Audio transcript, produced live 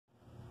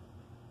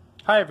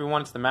Hi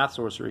everyone, it's the Math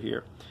Sorcerer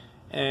here.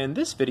 In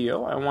this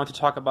video, I want to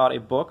talk about a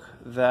book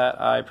that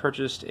I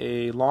purchased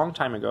a long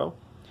time ago,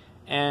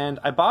 and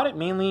I bought it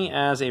mainly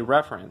as a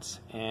reference,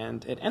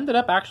 and it ended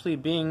up actually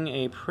being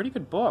a pretty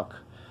good book.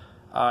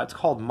 It's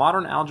called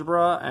Modern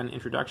Algebra: An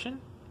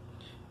Introduction,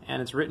 and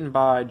it's written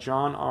by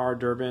John R.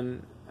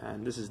 Durbin,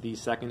 and this is the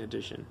second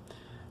edition.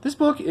 This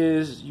book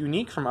is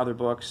unique from other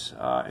books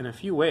in a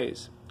few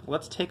ways.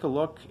 Let's take a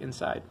look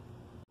inside.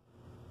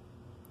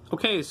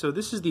 Okay, so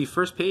this is the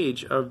first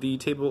page of the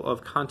table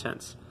of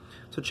contents.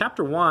 So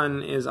chapter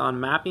 1 is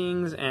on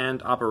mappings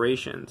and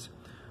operations.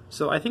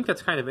 So I think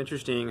that's kind of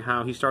interesting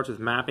how he starts with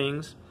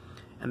mappings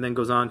and then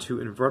goes on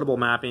to invertible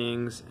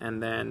mappings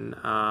and then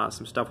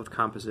some stuff with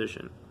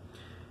composition.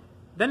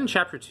 Then in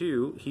chapter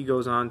 2 he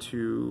goes on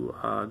to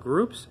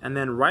groups, and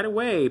then right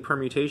away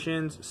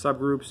permutations,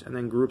 subgroups, and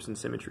then groups and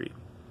symmetry.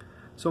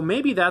 So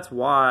maybe that's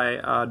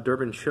why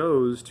Durbin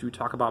chose to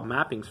talk about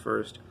mappings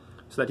first,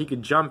 so that he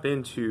could jump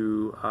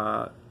into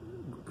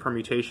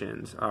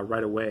permutations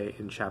right away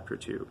in Chapter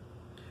 2.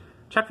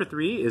 Chapter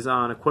 3 is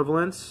on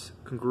equivalence,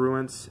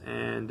 congruence,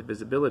 and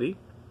divisibility.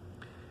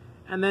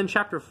 And then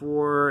Chapter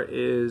 4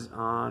 is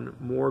on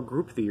more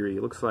group theory.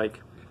 It looks like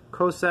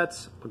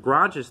cosets,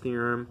 Lagrange's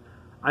theorem,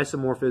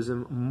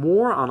 isomorphism,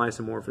 more on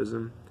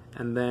isomorphism,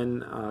 and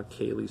then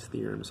Cayley's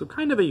theorem. So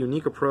kind of a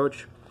unique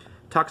approach.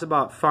 Talks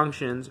about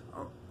functions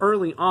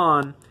early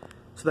on,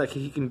 so that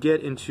he can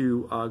get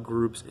into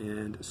groups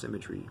and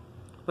symmetry.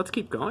 Let's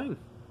keep going.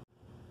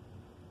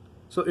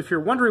 So if you're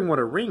wondering what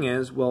a ring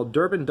is, well,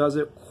 Durbin does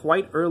it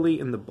quite early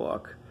in the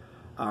book.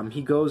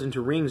 He goes into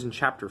rings in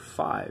chapter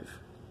 5,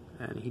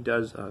 and he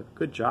does a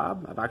good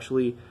job. I've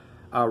actually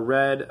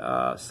read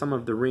some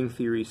of the ring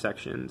theory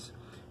sections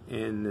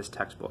in this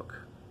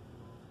textbook.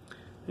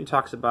 He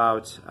talks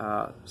about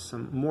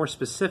some more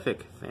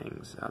specific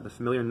things, the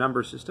familiar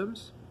number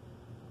systems.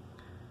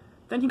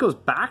 Then he goes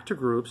back to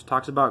groups,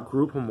 talks about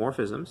group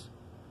homomorphisms.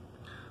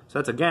 So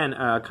that's, again,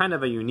 kind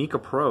of a unique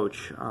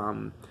approach.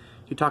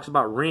 He talks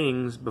about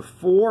rings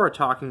before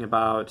talking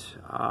about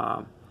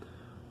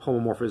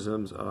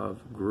homomorphisms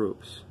of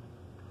groups.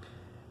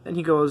 Then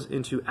he goes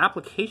into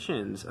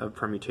applications of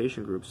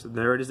permutation groups. So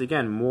there it is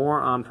again,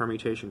 more on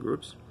permutation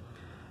groups.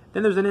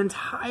 Then there's an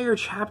entire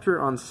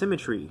chapter on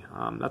symmetry.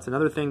 That's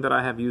another thing that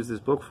I have used this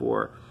book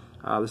for.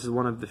 This is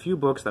one of the few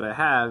books that I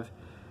have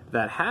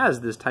that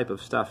has this type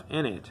of stuff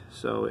in it,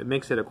 so it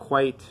makes it a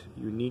quite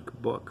unique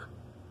book.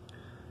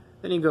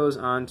 Then he goes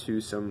on to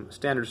some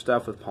standard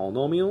stuff with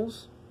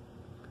polynomials,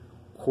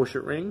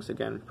 quotient rings,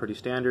 again pretty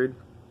standard,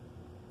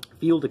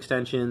 field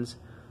extensions,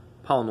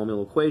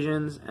 polynomial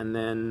equations, and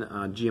then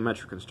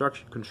geometric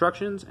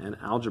constructions and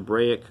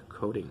algebraic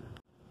coding.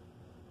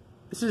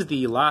 This is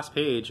the last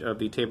page of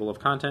the table of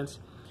contents,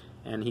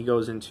 and he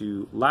goes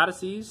into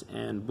lattices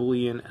and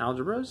Boolean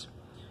algebras,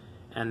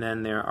 and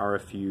then there are a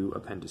few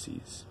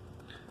appendices.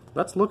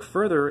 Let's look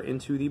further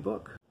into the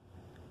book.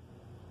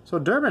 So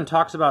Durbin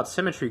talks about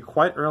symmetry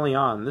quite early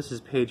on. This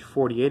is page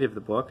 48 of the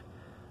book,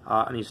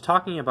 and he's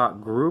talking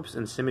about groups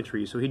and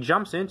symmetry. So he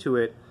jumps into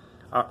it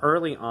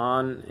early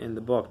on in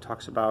the book,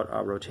 talks about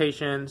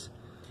rotations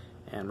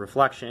and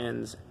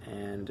reflections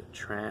and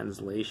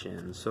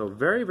translations. So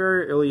very,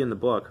 very early in the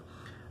book.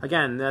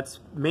 Again,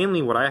 that's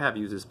mainly what I have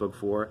used this book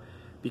for,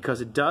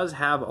 because it does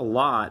have a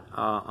lot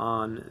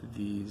on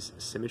these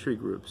symmetry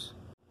groups.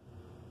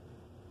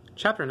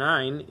 Chapter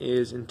 9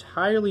 is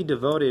entirely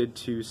devoted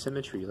to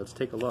symmetry. Let's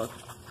take a look.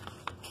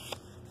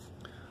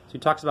 So he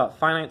talks about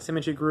finite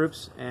symmetry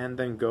groups and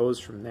then goes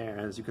from there.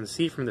 As you can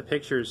see from the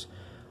pictures,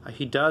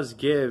 he does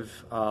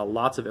give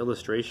lots of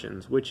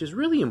illustrations, which is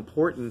really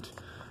important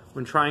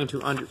when trying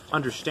to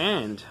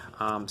understand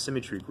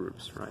symmetry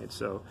groups, right?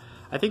 So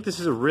I think this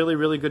is a really,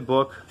 really good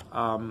book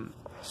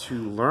to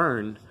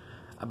learn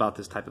about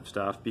this type of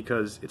stuff,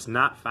 because it's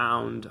not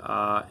found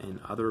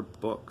in other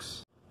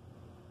books.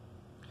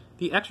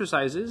 The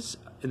exercises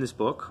in this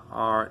book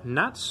are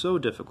not so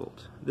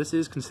difficult. This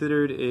is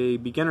considered a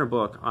beginner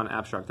book on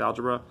abstract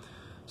algebra,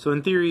 so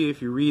in theory,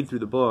 if you read through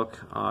the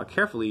book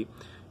carefully,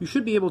 you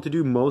should be able to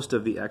do most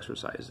of the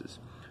exercises.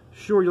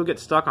 Sure, you'll get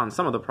stuck on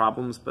some of the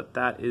problems, but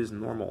that is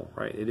normal,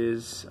 right? It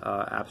is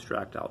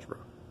abstract algebra.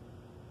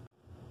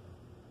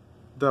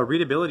 The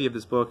readability of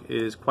this book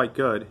is quite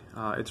good.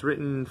 It's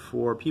written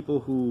for people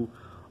who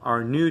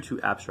are new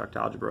to abstract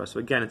algebra. So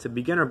again, it's a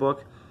beginner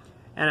book,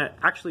 and it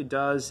actually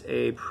does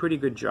a pretty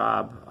good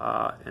job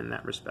in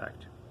that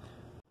respect.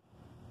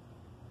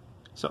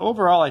 So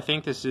overall, I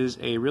think this is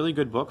a really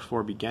good book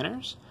for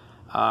beginners.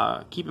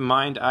 Keep in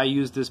mind, I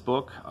use this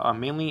book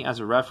mainly as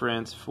a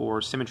reference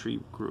for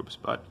symmetry groups,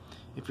 but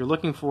if you're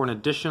looking for an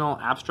additional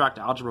abstract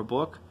algebra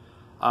book,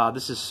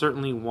 this is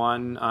certainly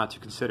one to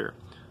consider.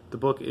 The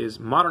book is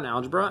Modern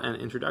Algebra: An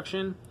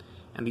Introduction,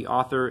 and the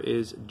author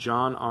is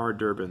John R.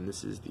 Durbin.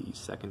 This is the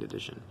second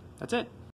edition. That's it.